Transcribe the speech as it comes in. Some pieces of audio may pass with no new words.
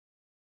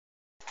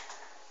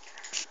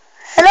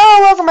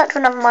welcome back to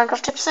another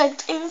Minecraft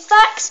episode. In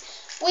fact,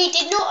 we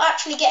did not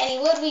actually get any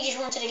wood, we just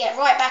wanted to get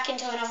right back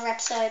into another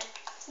episode.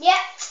 Yep,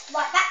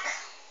 right back.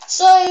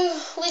 So,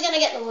 we're going to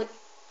get the wood.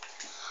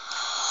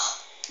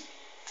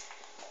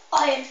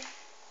 Iron.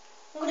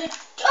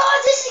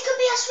 Oh, this could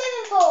be a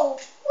swimming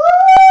pool.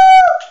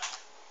 Woo!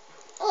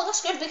 Oh,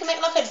 that's good. We can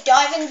make like a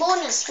diving board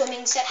and a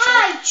swimming section.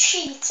 Hi,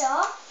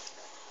 cheetah.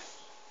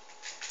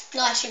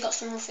 Nice, you got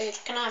some more food.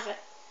 Can I have it?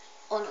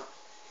 Or not?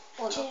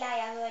 Or Too not?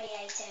 late, I've already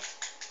ate it.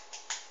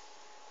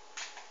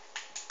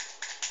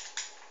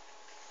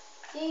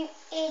 You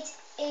eat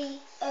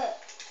Oh,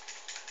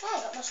 I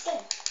got my spoon.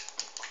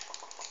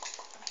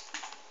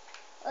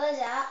 What is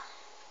that?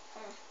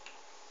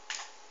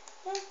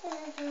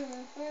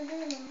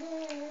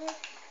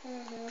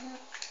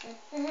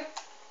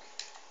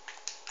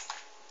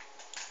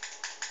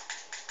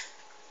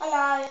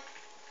 Hello,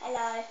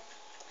 hello,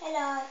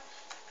 hello,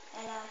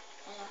 hello,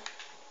 hello.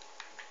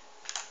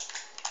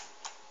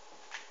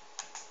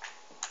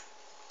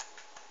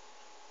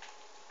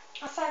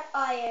 I found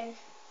iron.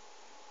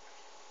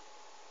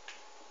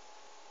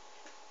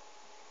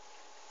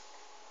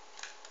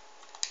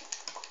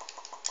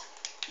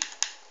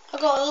 I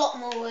got a lot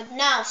more wood.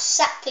 Now,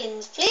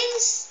 saplings,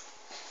 please.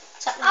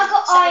 Sapling, I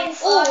got iron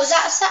for Oh, us. was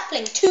that a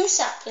sapling? 2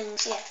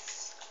 saplings,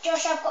 yes.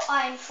 Josh, I've got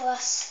iron for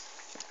us.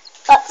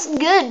 That's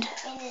good.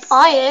 In this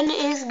Iron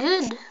is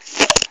good.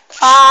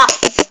 Ah!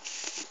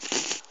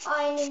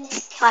 iron in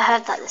this cave. I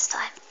heard that this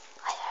time.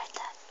 I heard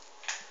that.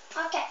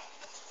 Okay.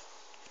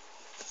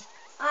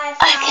 I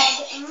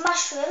found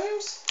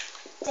mushrooms,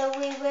 so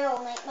we will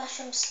make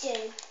mushroom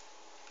stew.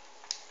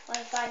 When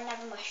we find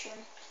another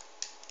mushroom.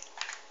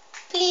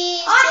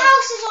 Please. Our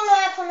house is all the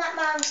way up on that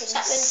mountain.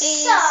 Sapling,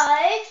 please. So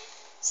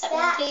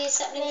Sapling, please.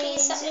 Sapling,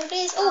 please. Sapling,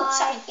 please. Oh,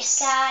 sapling. Yes.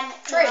 Can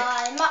 3.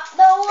 climb up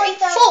the 3,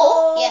 4.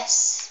 waterfall.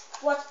 Yes.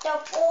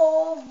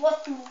 Waterfall,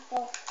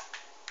 waterfall.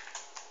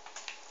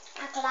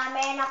 I'm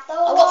climbing up the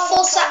I've got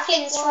 4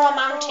 saplings for our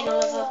mountain,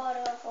 waterfall,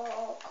 Oliver.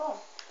 waterfall. Cool.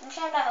 I'm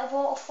showing out a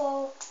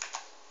waterfall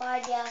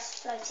while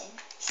just floating.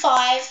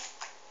 5.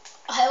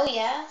 Hell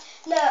yeah.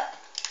 Look.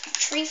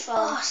 Tree Oh,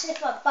 farm. I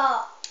slipped my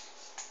butt.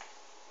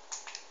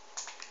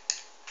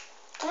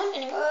 Come on,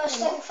 any more? Oh,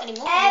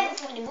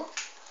 Any more?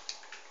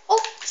 Oh,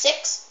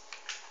 6.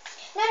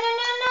 No.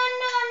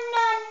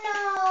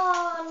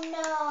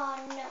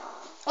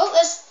 Oh,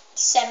 there's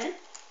 7.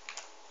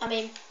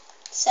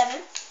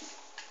 7.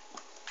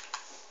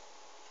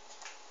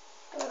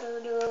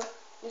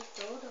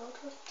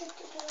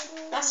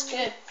 That's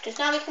good, because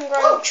now we can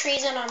grow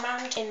trees on our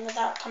mountain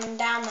without coming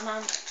down the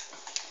mountain.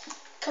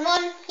 Come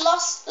on,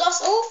 lost.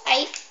 Oh,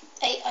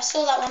 8. I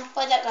saw that one.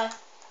 Where'd that go?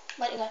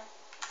 Where'd it go?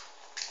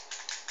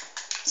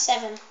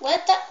 7.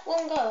 Where'd that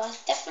one go? I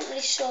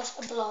definitely saw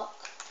a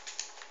block.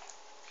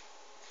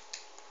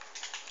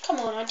 Come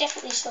on, I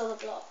definitely saw the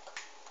block.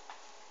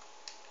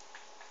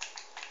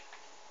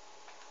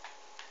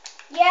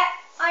 Yeah,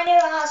 I knew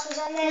a house was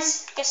on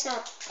this. Guess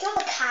not. Kill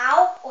the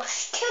cow or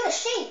kill the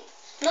sheep.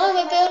 No,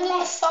 we're building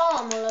the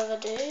farm, Oliver,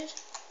 dude.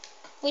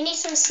 We need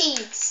some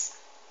seeds.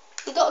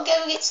 We gotta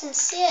go get some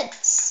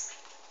seeds.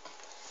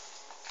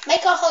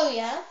 Make a hoe,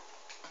 yeah?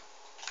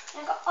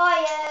 I got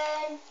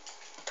iron.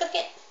 Cook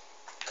it.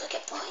 Cook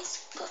it, boys.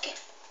 Cook it.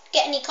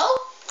 Get any coal?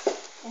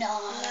 No.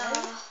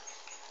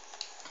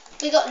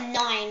 We got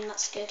 9,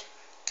 that's good.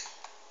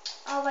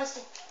 Oh, where's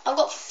the... I've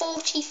got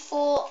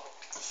 44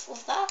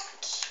 of that.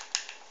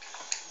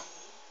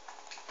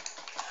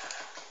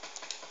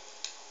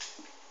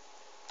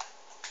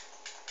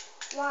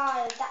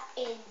 While that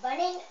is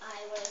burning,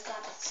 I will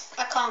grab it.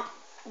 I can't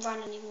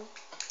run anymore.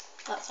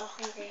 That's how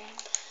hungry I am.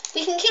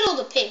 We can kill all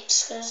the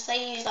pigs because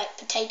they use like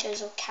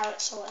potatoes or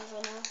carrots or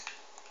whatever now.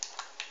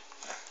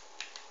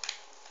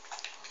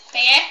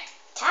 But yeah.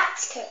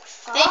 That's cooked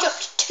fast. They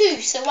dropped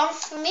 2, so 1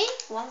 for me,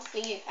 1 for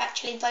you.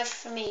 Actually, both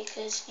for me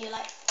because you're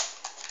like.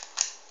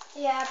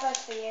 Yeah, both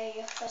for you.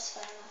 You're first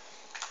fair enough.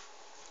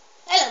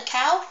 Hello,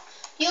 cow.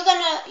 You're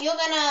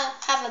gonna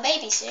have a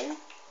baby soon.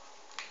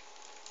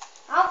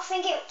 I don't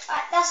think it.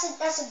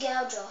 That's a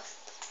girl, Josh.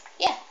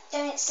 Yeah.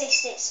 Don't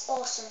insist. It's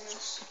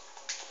awesomeness.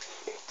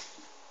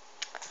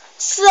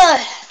 So,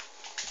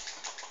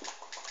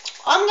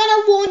 I'm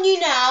gonna warn you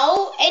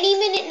now. Any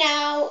minute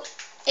now,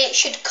 it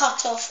should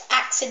cut off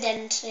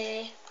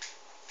accidentally.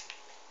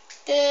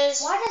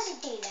 Why does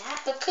it do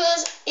that?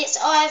 Because it's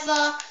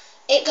either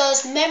it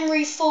goes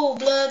memory full,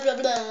 blah blah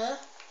blah,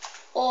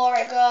 or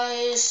it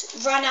goes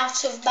run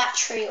out of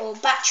battery or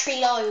battery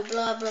low,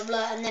 blah blah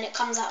blah, and then it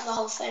comes out of the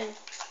whole thing.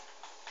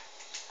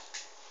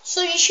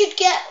 So you should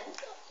get,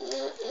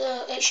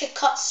 it should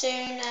cut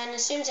soon, and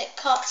as soon as it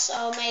cuts,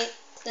 I'll make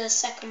the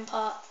second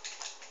part.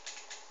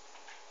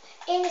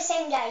 In the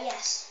same day,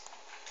 yes.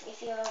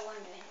 If you're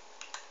wondering.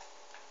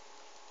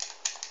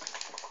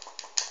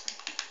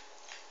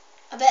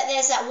 I bet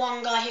there's that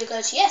one guy who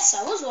goes, yes,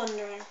 I was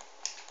wondering.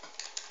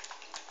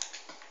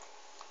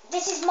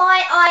 This is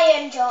my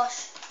iron,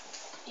 Josh.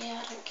 Yeah,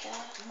 I don't care.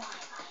 My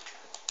iron.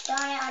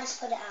 Darn it, I just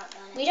put it out,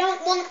 darn it. We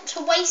don't want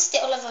to waste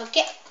it, Oliver.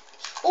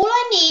 All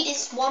I need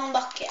is 1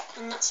 bucket,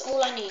 and that's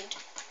all I need.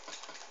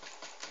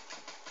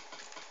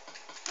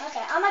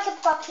 Okay, I'll make a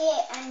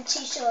bucket and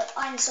 2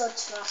 iron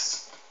swords for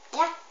us.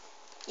 Yeah?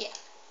 Yeah.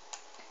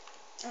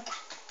 Okay.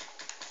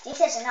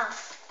 This is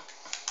enough.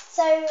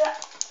 So,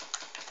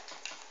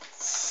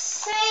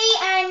 3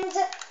 and...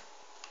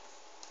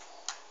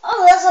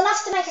 Oh, there's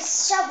enough to make a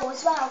shovel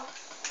as well.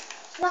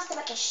 Enough to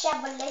make a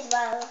shovel as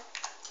well.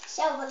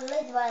 Shovel as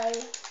well.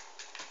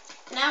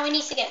 Now we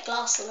need to get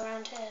glass all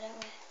around here, don't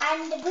we?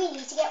 And we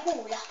need to get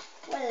wool.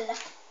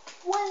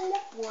 Wool.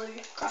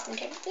 Crafting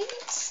table,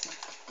 please.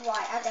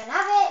 Right, I don't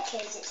have it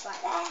because it's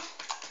right there.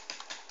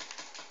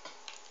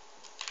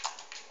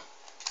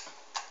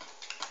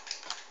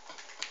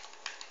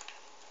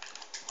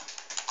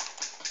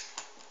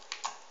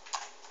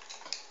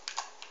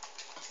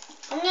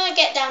 I'm gonna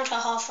get down to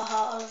half a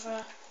heart,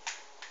 Oliver.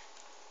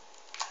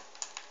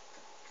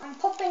 I'm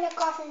popping the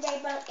crafting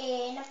table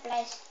in a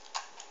place.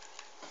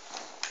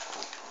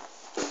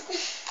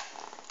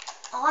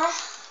 I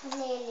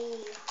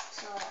nearly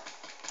saw it.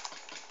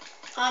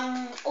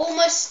 I'm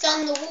almost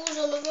done the walls,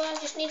 Oliver. I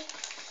just need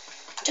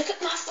to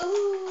cook my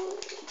food.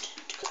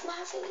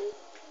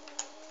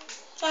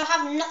 So I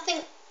have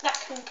nothing that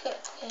can cook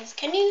with.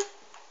 Can you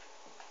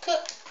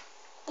cook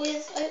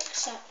with oak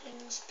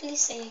saplings?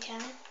 Please say you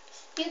can.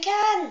 You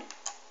can!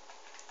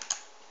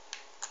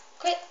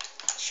 Quick!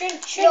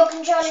 Shrink! Your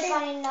control is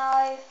running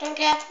low. Don't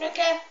care.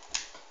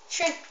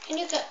 Shrink, can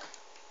you cook?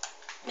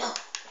 No.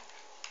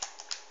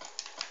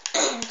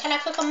 Can I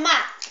cook a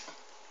map?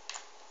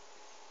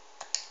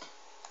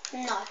 No.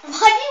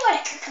 Why do you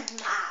want to cook a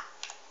map?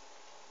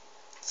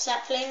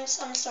 Saplings,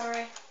 I'm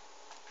sorry.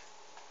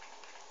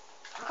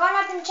 I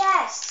can't open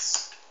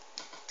chests.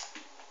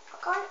 I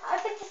can't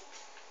open the...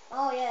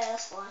 Oh yeah,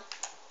 that's why.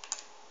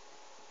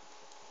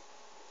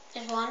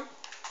 There's one.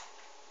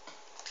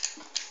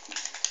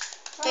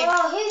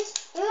 Oh,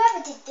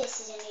 whoever did this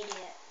is an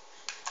idiot.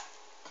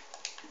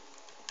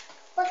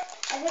 But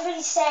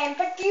everybody's saying,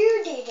 but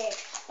you did it.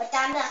 But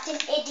I'm not an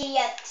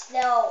idiot,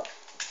 no.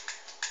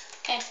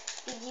 Okay.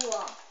 You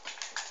are.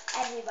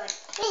 Everybody.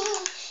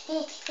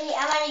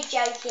 I'm only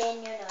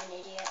joking, you're not an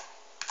idiot.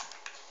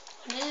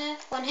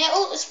 One here.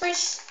 Oh, the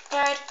spruce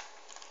died.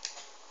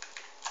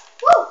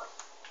 Woo!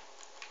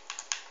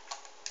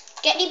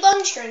 Get any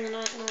bones during the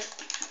night? No.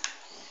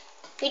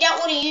 We don't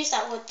want to use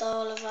that wood though,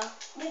 Oliver.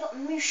 We got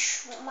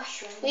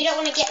mushrooms. We don't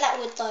want to get that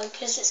wood though,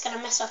 because it's going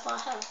to mess up our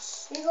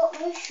house. We got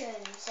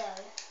mushrooms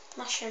though.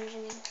 Mushrooms,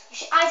 you mean?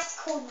 I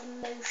call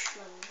them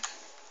mushrooms.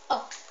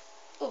 Oh,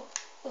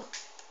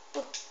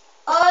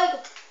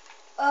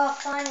 Oh,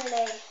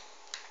 finally.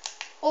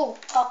 oh,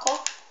 parkour.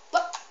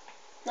 What?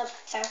 No,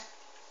 fair.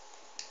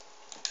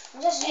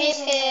 I'm just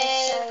using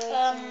this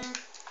so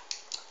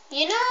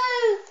you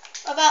know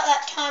about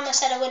that time I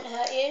said I wouldn't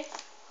hurt you?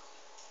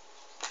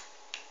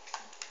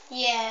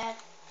 Yeah.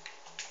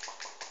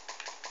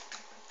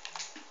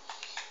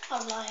 I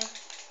was lying.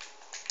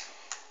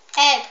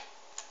 Egg.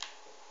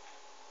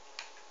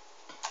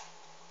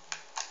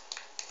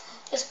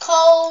 There's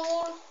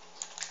coal.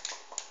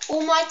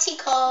 Almighty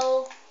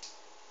coal.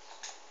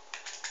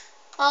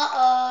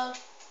 Uh-oh.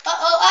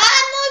 Uh-oh. Ah,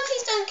 no,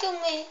 please don't kill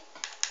me.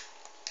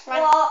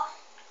 Run. What?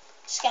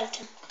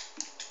 Skeleton.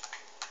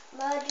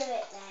 Murder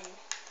it then.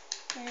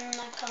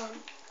 I can't.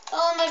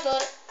 Oh my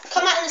god.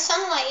 Come out in the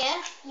sunlight,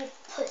 yeah? You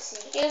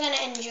pussy. You're going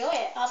to enjoy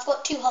it. I've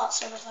got 2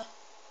 hearts, Oliver.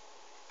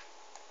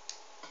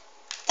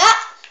 That,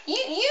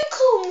 you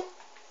call,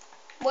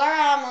 where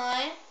am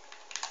I?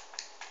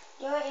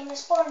 You're in the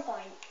spawn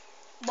point.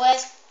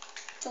 Where's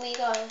do we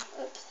go? Up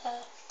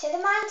there. To the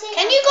mountain.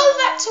 Can you go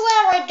back to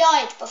where I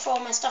died before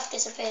my stuff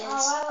disappears?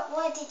 Oh,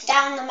 where did you?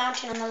 Down the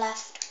mountain on the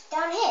left.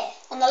 Down here?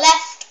 On the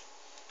left.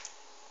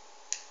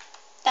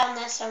 Down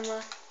there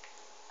somewhere.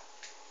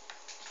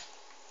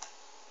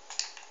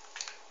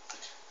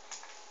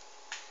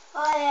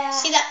 Oh yeah.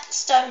 See that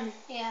stone?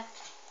 Yeah.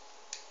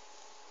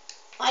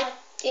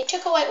 It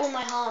took away all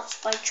my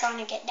hearts by trying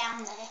to get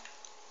down there.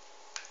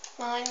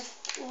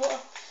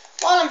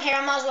 While I'm here,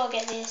 I might as well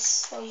get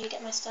this while you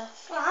get my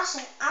stuff. Oh, that's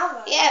an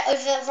arrow. Yeah,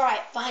 over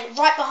right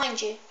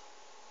behind you.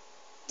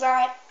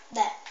 Right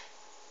there.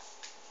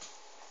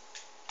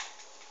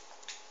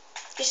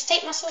 Just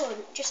take my sword.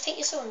 Just take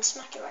your sword and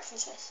smack it right through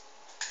his face.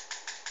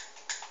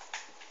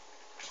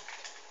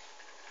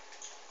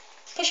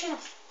 Push him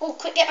off. Oh,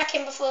 quick, get back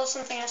in before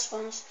something else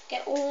spawns.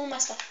 Get all my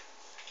stuff.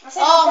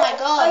 Oh my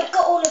god. I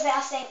got all of it,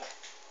 I think.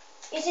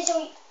 Is this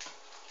all?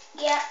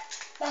 Yeah,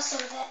 that's all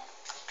of it.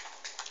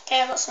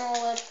 Okay, I got some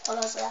more wood while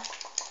I was there.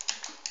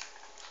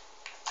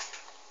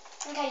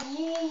 Okay,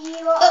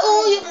 you got... Put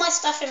all my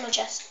stuff in my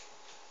chest.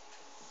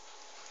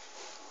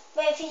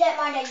 But if you don't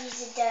mind, I use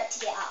the dirt to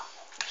get up.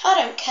 I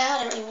don't care,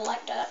 I don't even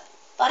like dirt.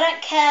 But I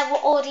don't care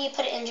what order you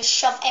put it in, just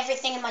shove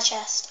everything in my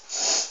chest.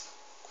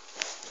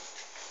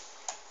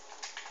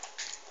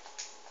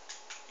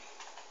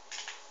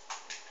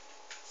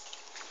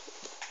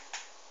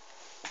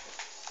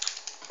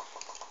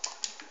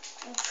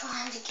 I'm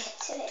trying to get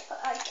to it, but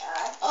I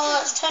can't. Oh,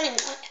 it's turning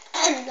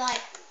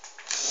like...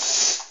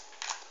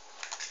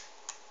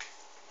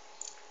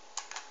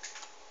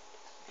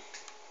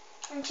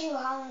 I'm too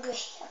hungry.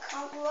 I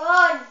can't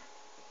run.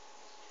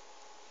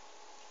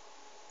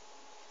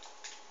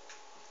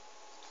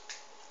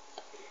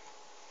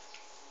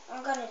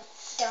 I'm gonna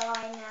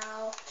die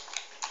now.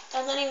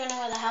 I don't even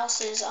know where the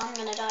house is. I'm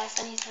gonna die if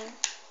anything.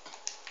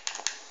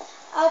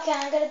 Okay,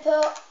 I'm gonna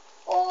put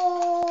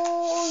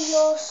all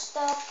your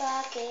stuff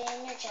back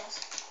in your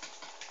chest.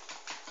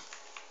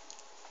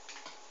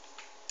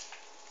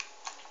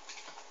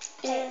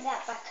 Take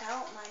that back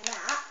out, my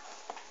map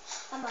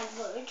and my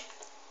wood.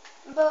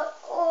 But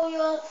all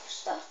your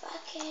stuff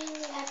back in.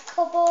 You had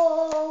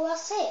cobble.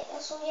 That's it.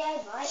 That's all you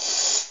had, right?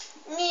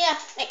 Yeah,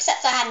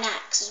 except I had an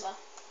axe as well.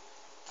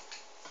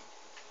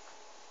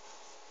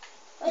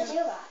 Where's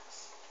your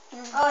axe?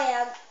 Mm. Oh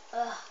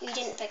yeah. You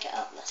didn't pick it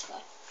up, that's why.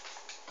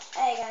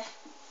 There you go.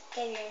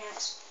 Gave you an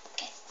axe.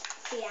 Okay.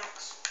 Free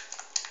axe.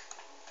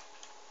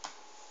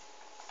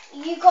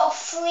 You got a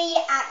free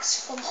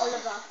axe from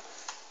Oliver.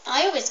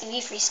 I always give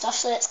you free stuff,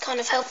 so it's kind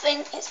of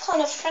helping. It's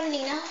kind of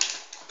friendly now.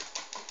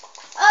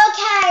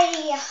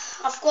 Okay.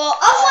 I've got.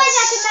 Otherwise,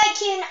 I can make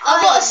you an iron.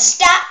 I've got a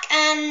stack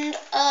and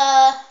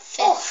a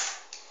fifth.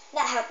 Oof,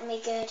 that helped me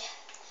good.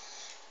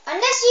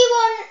 Unless you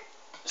want,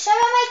 shall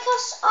I make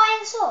us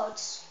iron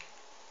swords?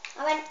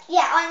 I went,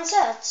 yeah, iron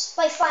swords.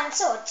 Wait, fine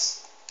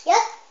swords.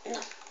 Yeah?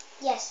 No.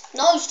 Yes.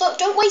 No, stop!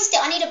 Don't waste it.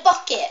 I need a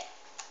bucket.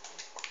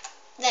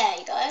 There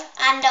you go.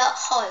 And a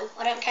hoe.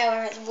 I don't care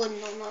whether it's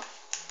wooden or not.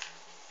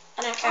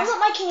 I don't care. I'm not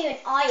making you an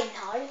iron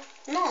hoe.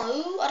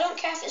 No, I don't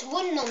care if it's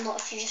wooden or not.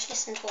 If you just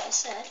listen to what I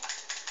said.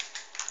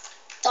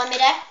 Die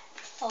midair.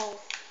 Oh.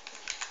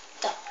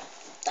 Die.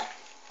 Die.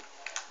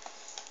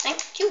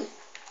 Thank you.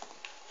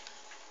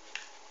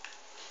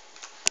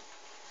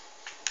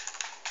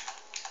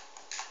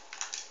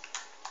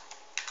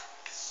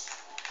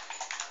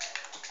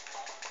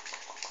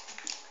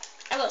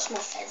 I got small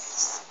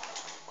feathers.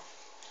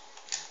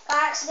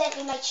 I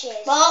accidentally made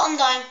shears. Well, I'm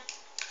dying.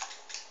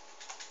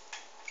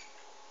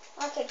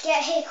 Okay,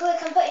 get here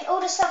quick. I'm putting all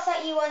the stuff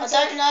that you wanted. I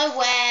don't know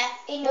where.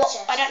 In your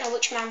chest. I don't know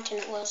which mountain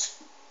it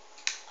was.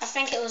 I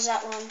think it was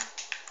that one.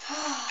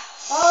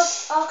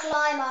 I'll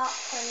climb up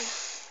and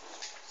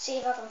see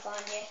if I can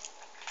find you.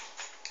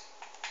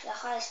 The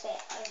highest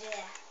bit over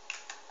there.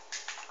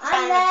 Found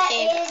And a there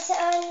pig. is a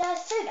lot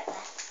of food up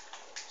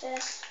there.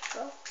 Just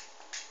go.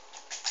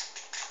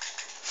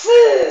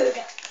 Food!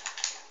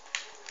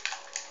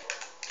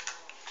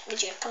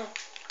 Legit, come on.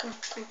 Come on,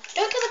 come on.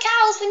 Don't kill the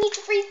cows, we need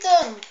to feed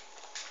them.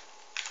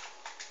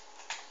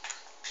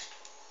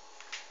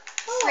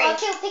 Oh, Free. I'll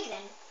kill pig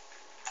then.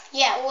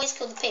 Yeah, always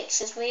kill the pigs,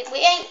 because we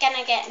ain't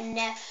gonna get,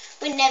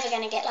 we're never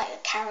gonna get like the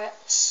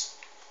carrots.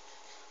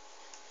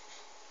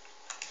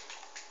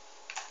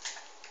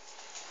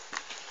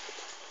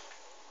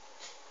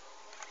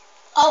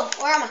 Oh,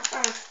 where am I? Where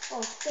am I?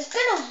 Oh, There's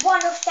gonna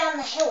run off down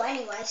the hill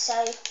anyway,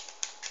 so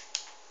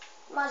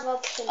might as well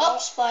kill oh,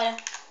 it. spider.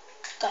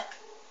 Go.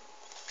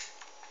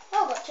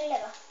 Oh, got 2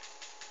 liver.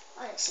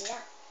 I didn't see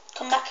that.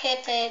 Come back here,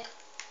 pig.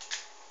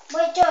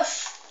 Wait,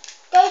 Josh.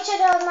 Go to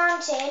the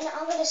mountain.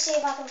 I'm gonna see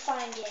if I can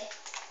find you.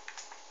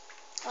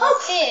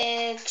 Oh,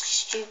 pig,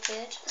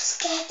 stupid.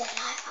 Scared the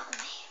life out of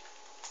me.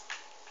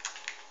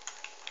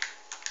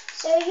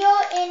 So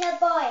you're in a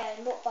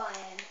biome. What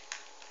biome?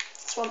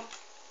 Swamp.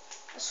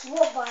 A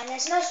swamp biome.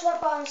 There's no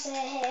swamp biomes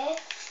near here.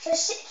 So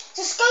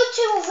just go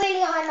to a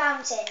really high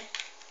mountain.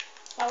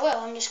 I will,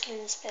 I'm just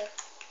killing this pig.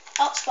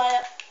 Oh,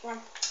 spider, run.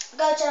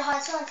 Go to the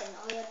highest mountain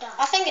or you'll die.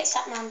 I think it's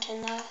that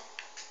mountain though.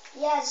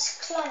 Yeah,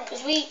 just climb it.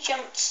 Because we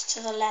jumped to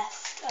the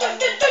left.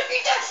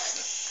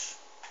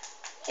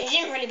 It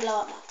didn't really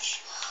blow up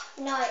much.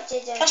 No, it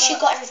didn't. Plus you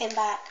got everything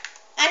back.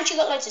 And you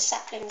got loads of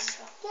saplings as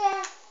well.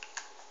 Yeah.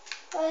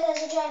 Well,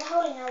 there's a giant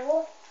hole in our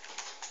wall.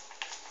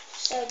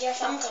 So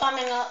Josh, I'm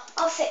climbing up.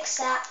 I'll fix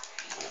that.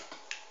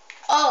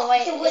 Oh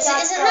wait, The wood isn't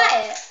I've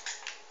that it?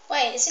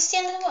 Wait, is this the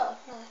end of the world?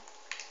 No.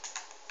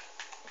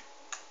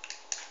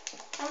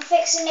 I'm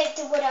fixing it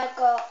the wood I've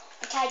got.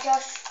 Okay,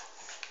 Josh?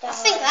 I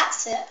think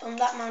that's it on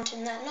that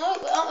mountain there. No,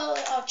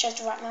 I chose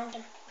the right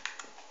mountain.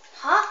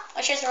 Huh?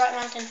 I chose the right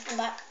mountain. I'm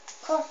back.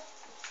 Cool.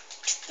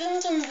 Dun,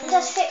 dun, dun. I'm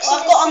just fixing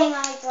I've the got, thing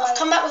I broke. I've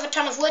come back with a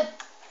ton of wood.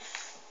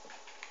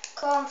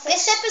 Cool, I'm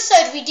This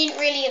episode we didn't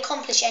really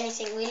accomplish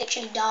anything. We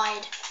literally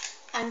died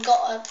and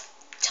got a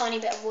tiny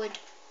bit of wood.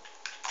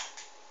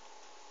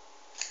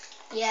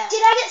 Yeah.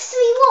 Did I get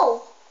 3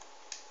 wool?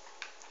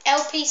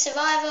 LP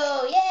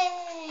survival,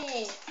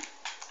 yay!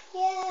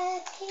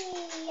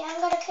 Yippee!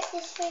 I'm gonna cook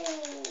this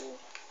food.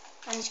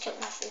 I need to cook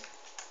my food.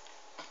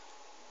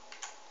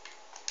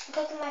 I'm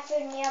cooking my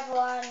food in the other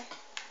one.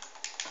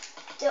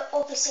 The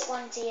opposite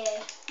one to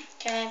you.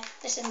 Okay,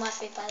 this is my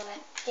food by the way.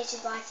 This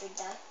is my food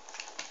though.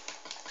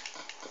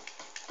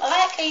 I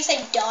like how you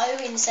say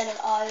dough instead of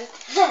O.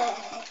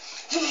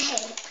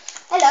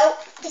 Hello,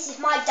 this is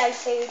my dough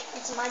food.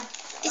 This is my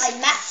This is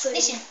Matt's food.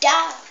 This is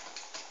dough.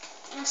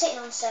 I'm sitting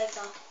on the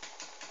sofa.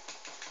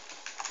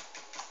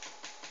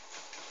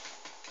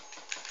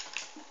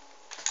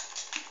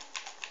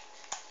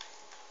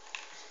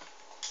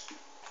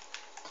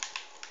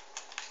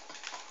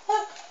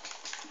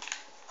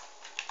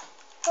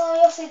 Oh,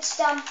 your food's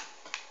done.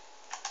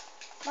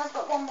 I've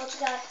got 1 more to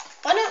go.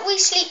 Why don't we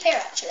sleep here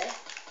actually?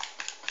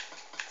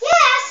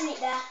 Yeah, I sleep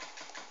there.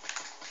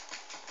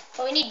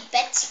 But we need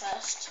beds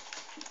first.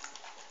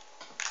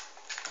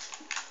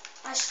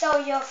 I stole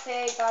your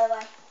food, by the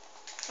way.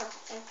 Oh,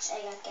 thanks. There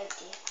you go, give it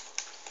to you.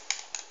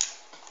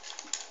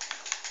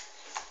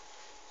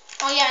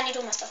 Oh yeah, I need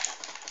all my stuff back.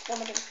 What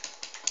am I doing?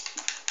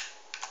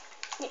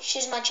 Which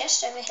is my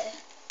chest over here.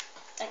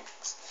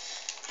 Thanks.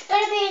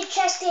 Gonna be a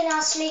chest in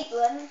our sleep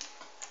room.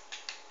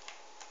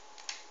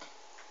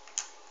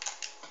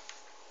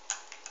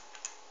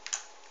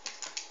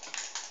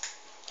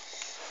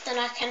 Then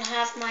I can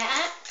have my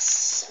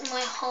axe, my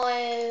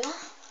hoe,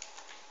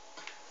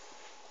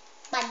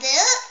 my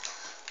dirt,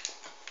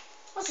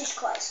 This is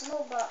quite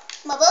small, but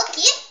my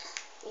bucket,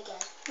 you go.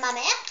 my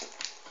map,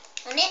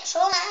 and that's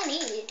all I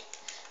need.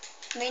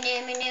 Me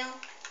now.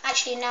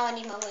 Actually, now I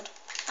need my wood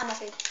and my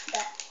food.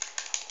 There.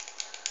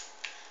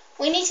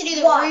 We need to do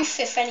the Why? roof,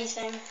 if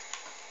anything,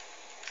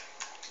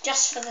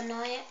 just for the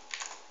night.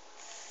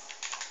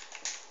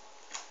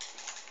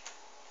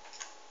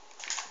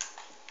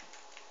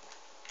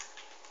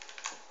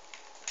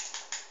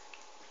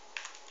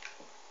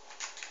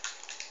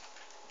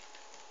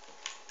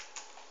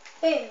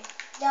 Boom,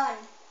 done.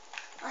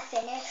 I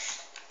finished.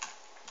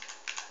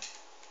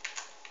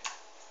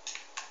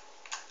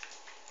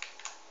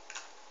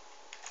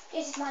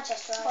 This is my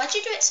chest, right? Why'd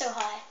you do it so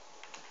high?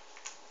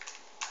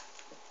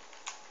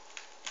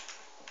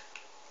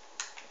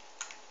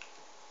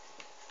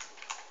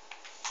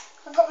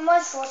 I've got my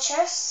 4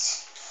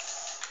 chests.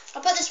 I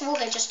put this wall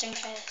there just in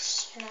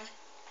case, you know.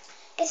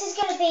 This is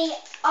going to be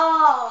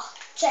our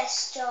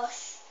chest,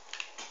 Josh.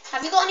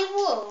 Have you got any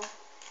wool?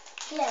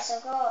 Yes,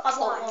 I've got I've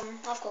got one.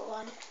 I've got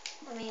one.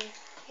 I mean,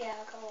 yeah,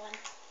 I've got one.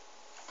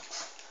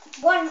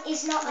 One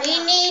is not We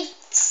enough. need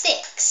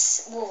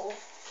 6 wool.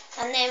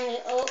 And then,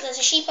 oh, there's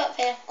a sheep up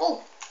here.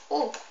 Oh,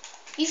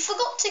 you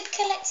forgot to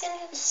collect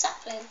any of the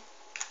sapling.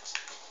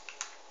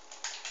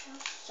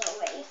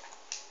 Sorry.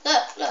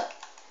 Look. The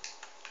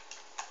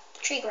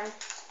tree grown.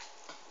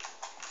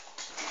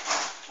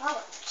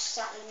 Oh,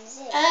 saplings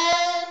in.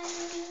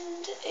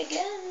 And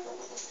again.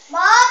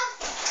 Mum?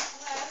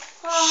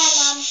 Oh,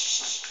 hi, Mum.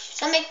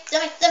 Let me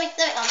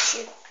answer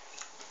you.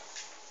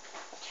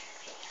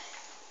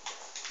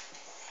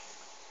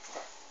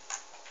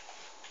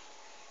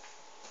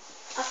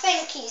 I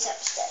think he's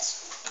upstairs.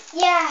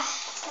 Yeah.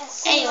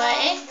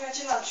 Anyway.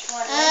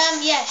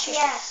 Yeah, sure.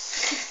 Yeah.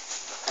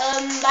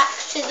 Back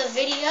to the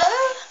video.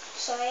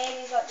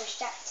 Sorry, we got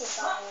distracted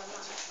by your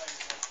mum.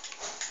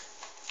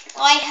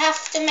 I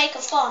have to make a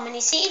farm.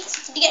 Any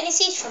seeds? Did you get any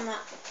seeds from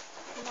that?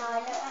 No, I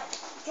don't.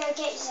 Go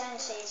get your own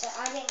seeds.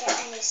 I didn't get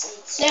any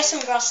seeds. There's some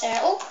grass there.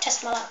 Oh,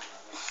 test my luck.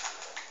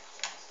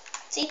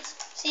 Seeds.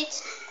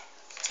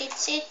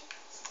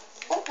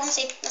 Oh, 1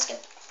 seed. That's good.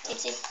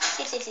 Seed.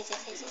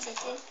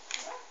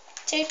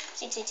 2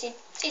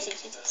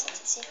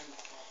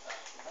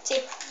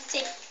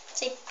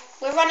 seed.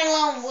 We're running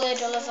low on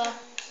wood, Oliver.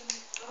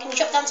 Can you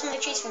chop down some of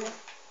the trees for me?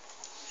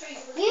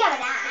 You have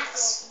an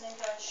axe.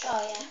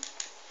 Oh yeah.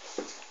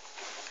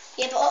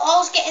 Yeah, but I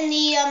was getting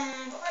the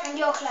And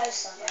you're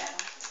closer.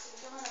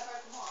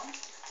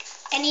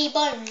 any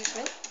bones,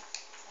 no?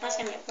 That's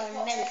gonna get bone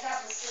belly.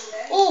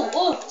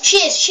 Oh,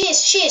 shears.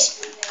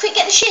 Quick,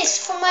 get the shears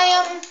from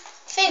my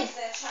thing.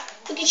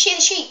 We can shear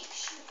the sheep.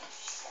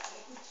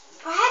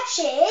 I have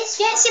shears.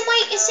 Yeah, it's in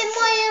my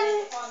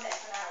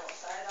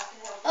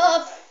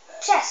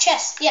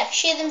chest. Yeah,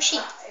 shear them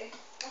sheep.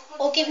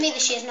 Or give me the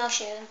shears and I'll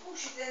shear them.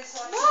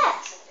 Where?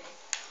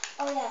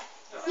 Oh yeah.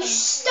 You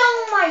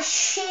stole my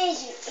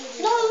shears, you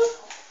idiot. No,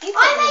 you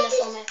put them in there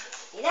for me.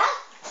 See that?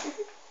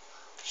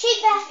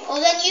 Sheep back. Well,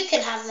 then you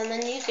can have them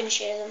and you can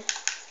shear them.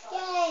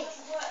 Yay.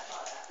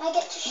 I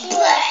get to shear.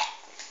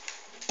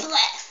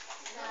 Blech.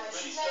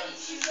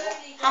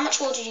 How much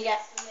wool did you get?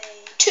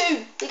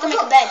 2. We can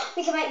make a bed.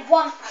 We can make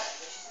 1.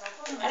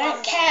 I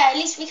don't care. At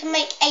least we can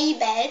make a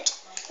bed.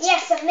 Yeah,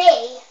 for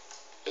me.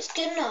 It's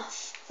good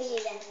enough. For you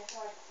then.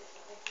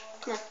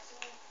 Come on.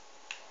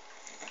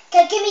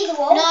 Okay, give me the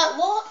wool. No,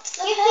 what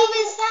the hell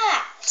is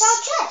that? It's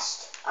our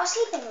chest. Our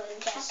sleeping room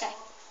chest.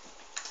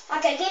 Okay,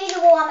 Okay, give me the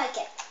wool. I'll make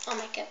it. I'll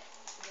make it.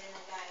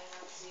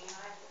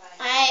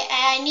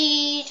 I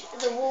need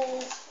the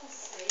wool.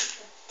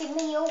 Give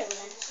me all then.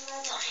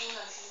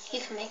 You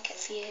can make it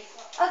for you.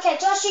 Okay,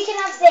 Josh, you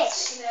can have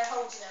this.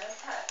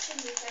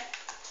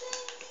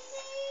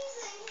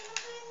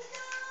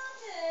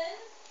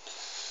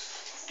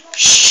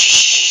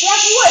 Shh. You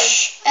have wood?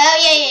 Oh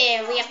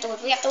yeah. We have the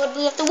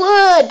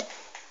wood.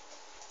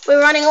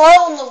 We're running low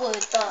on the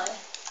wood though.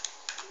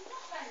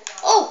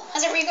 Oh,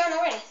 has it regrown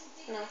already?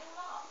 No.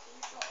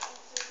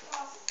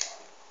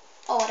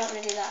 Oh, I don't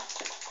want to do that.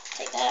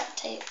 Take that.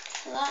 Take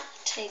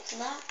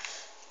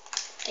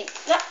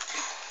that.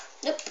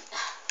 Nope.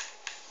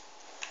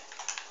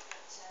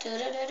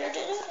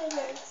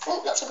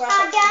 Oh, lots of grass. I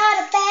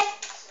got a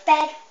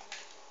bed.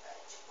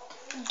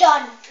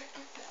 Done.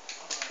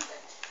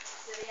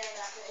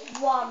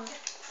 1.